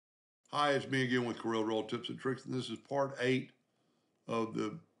Hi, it's me again with Corel Draw Tips and Tricks, and this is part 8 of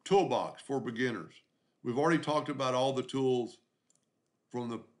the toolbox for beginners. We've already talked about all the tools from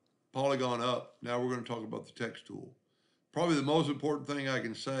the polygon up. Now we're going to talk about the text tool. Probably the most important thing I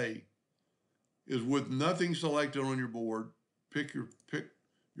can say is with nothing selected on your board, pick your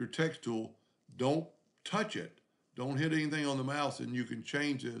text tool. Don't touch it. Don't hit anything on the mouse, and you can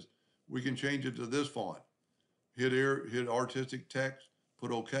change this. We can change it to this font. Hit artistic text,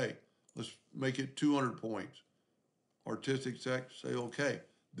 put OK. Let's make it 200 points. Artistic text, say OK.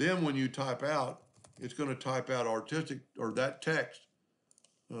 Then when you type out, it's going to type out artistic, or that text,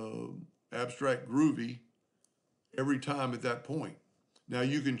 abstract groovy, every time at that point. Now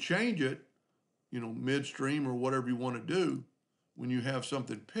you can change it, midstream or whatever you want to do when you have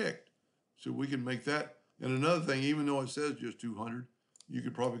something picked. So we can make that. And another thing, even though it says just 200, you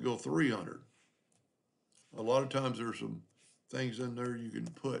could probably go 300. A lot of times there's some things in there you can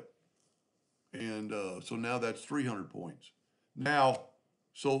put. And so now that's 300 points. Now,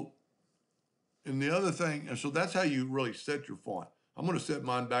 and the other thing, and so that's how you really set your font. I'm going to set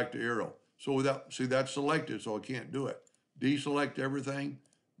mine back to Arial. So see, that's selected, so I can't do it. Deselect everything,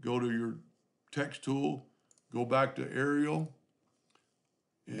 go to your text tool, go back to Arial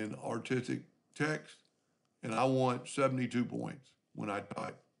and artistic text, and I want 72 points when I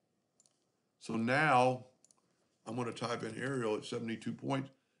type. So now I'm going to type in Arial at 72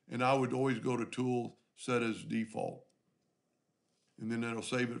 points, and I would always go to Tool, Set as Default. And then it'll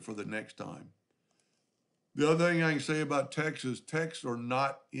save it for the next time. The other thing I can say about text is texts are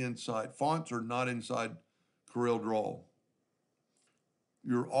not inside, fonts are not inside Corel Draw.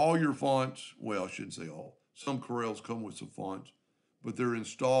 All your fonts, well, I shouldn't say all. Some Corels come with some fonts, but they're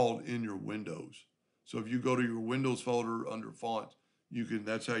installed in your Windows. So if you go to your Windows folder under fonts,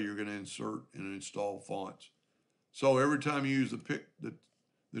 that's how you're going to insert and install fonts. So every time you use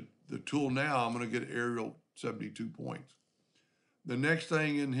the tool now, I'm going to get Arial 72 points. The next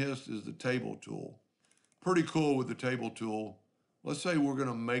thing in this is the table tool. Pretty cool with the table tool. Let's say we're going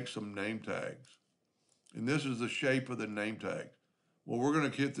to make some name tags. And this is the shape of the name tag. Well, we're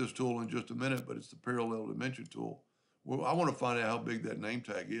going to hit this tool in just a minute, but it's the parallel dimension tool. Well, I want to find out how big that name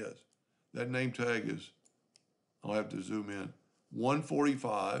tag is. That name tag is, I'll have to zoom in,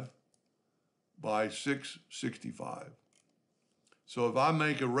 145 by 665. So if I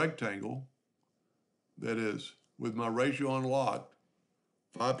make a rectangle that is, with my ratio unlocked,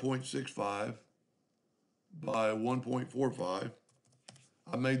 5.65 by 1.45,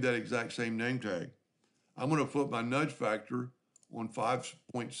 I made that exact same name tag. I'm going to put my nudge factor on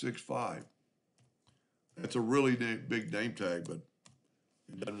 5.65. That's a really big name tag, but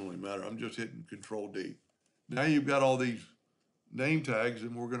it doesn't really matter. I'm just hitting Control D. Now you've got all these name tags,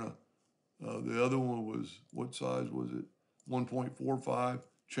 and we're going to, the other one was, what size was it? 1.45.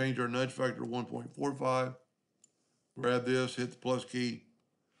 Change our nudge factor to 1.45. Grab this, hit the plus key.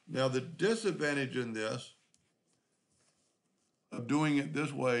 Now the disadvantage in this, of doing it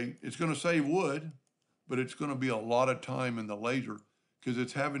this way, it's going to save wood, but it's going to be a lot of time in the laser because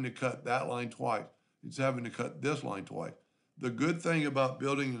it's having to cut that line twice. It's having to cut this line twice. The good thing about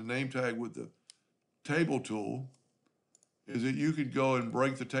building a name tag with the table tool is that you could go and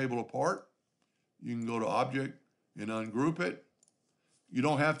break the table apart. You can go to Object and ungroup it. You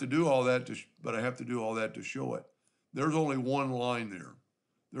don't have to do all that, but I have to do all that to show it. There's only one line there.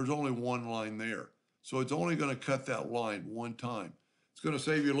 There's only one line there. So it's only going to cut that line one time. It's going to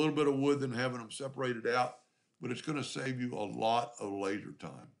save you a little bit of wood than having them separated out, but it's going to save you a lot of laser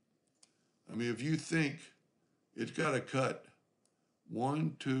time. I mean, if you think it's got to cut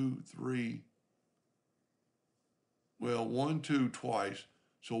 1, 2, 3, well, 1, 2 twice.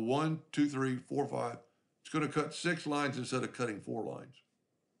 So 1, 2, 3, 4, 5. It's going to cut 6 lines instead of cutting 4 lines.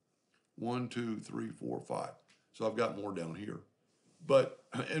 1, 2, 3, 4, 5. So I've got more down here.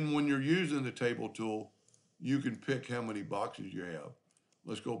 And when you're using the table tool, you can pick how many boxes you have.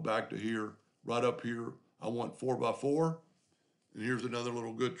 Let's go back to here. Right up here, I want 4 by 4. And here's another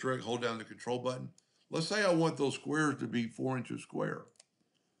little good trick. Hold down the control button. Let's say I want those squares to be 4 inches square.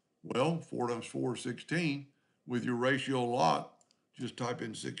 Well, 4 times 4 is 16. With your ratio lock, just type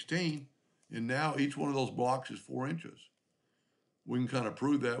in 16. And now each one of those blocks is 4 inches. We can kind of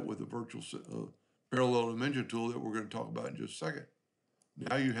prove that with the virtual parallel dimension tool that we're going to talk about in just a second.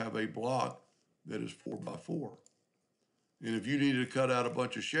 Now you have a block that is 4 by 4. And if you needed to cut out a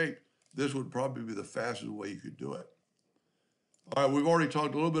bunch of shape, this would probably be the fastest way you could do it. All right, we've already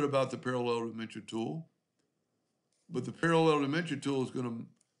talked a little bit about the parallel dimension tool, but the parallel dimension tool is going to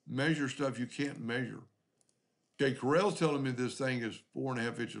measure stuff you can't measure. Okay, Corel's telling me this thing is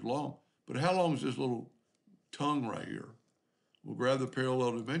 4.5 inches long, but how long is this little tongue right here? We'll grab the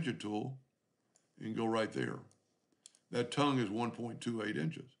parallel dimension tool and go right there. That tongue is 1.28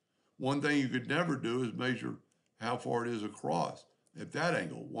 inches. One thing you could never do is measure how far it is across at that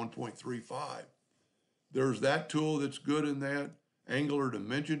angle, 1.35. There's that tool that's good in that, angular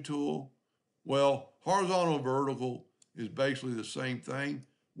dimension tool. Well, horizontal and vertical is basically the same thing,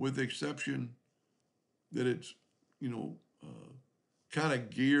 with the exception that it's, kind of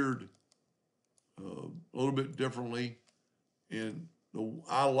geared a little bit differently. And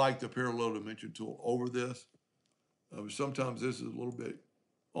I like the parallel dimension tool over this. Sometimes this is a little bit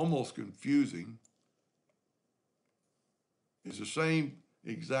almost confusing. It's the same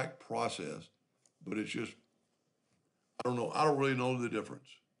exact process, but it's just, I don't know. I don't really know the difference.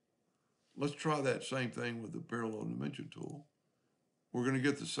 Let's try that same thing with the parallel dimension tool. We're going to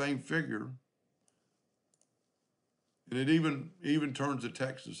get the same figure, and it even turns the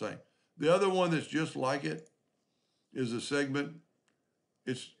text the same. The other one that's just like it is a segment.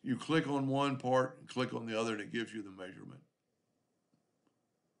 You click on one part and click on the other, and it gives you the measurement.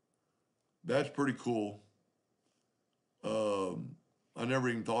 That's pretty cool. I never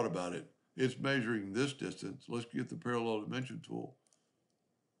even thought about it. It's measuring this distance. Let's get the parallel dimension tool.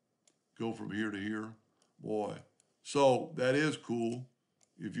 Go from here to here. Boy. So that is cool.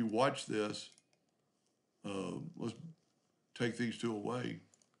 If you watch this, let's take these two away.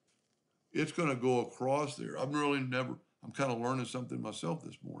 It's going to go across there. I'm kind of learning something myself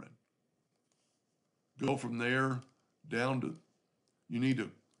this morning. Go from there down to, you need to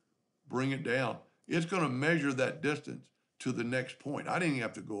bring it down. It's going to measure that distance to the next point. I didn't even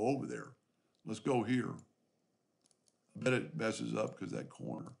have to go over there. Let's go here. I bet it messes up because that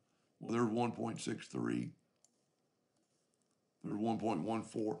corner. Well, there's 1.63. There's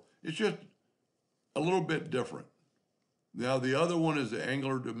 1.14. It's just a little bit different. Now, the other one is the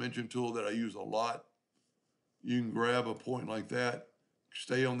angular dimension tool that I use a lot. You can grab a point like that,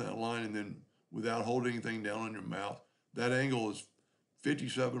 stay on that line, and then without holding anything down on your mouth, that angle is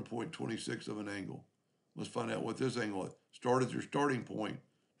 57.26 of an angle. Let's find out what this angle is. Start at your starting point,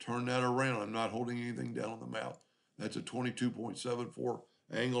 turn that around. I'm not holding anything down on the mouth. That's a 22.74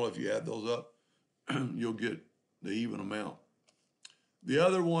 angle. If you add those up, you'll get the even amount. The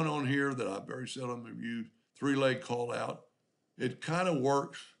other one on here that I very seldom have used, three-leg call out, it kind of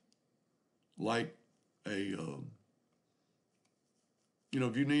works like a,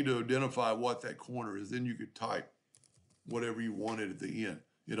 if you need to identify what that corner is, then you could type whatever you wanted at the end.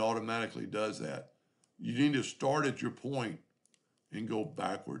 It automatically does that. You need to start at your point and go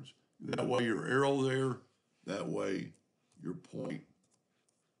backwards. That way your arrow there, that way your point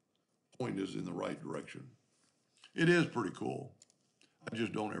is in the right direction. It is pretty cool. I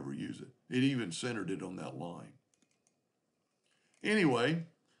just don't ever use it. It even centered it on that line. Anyway,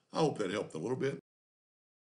 I hope that helped a little bit.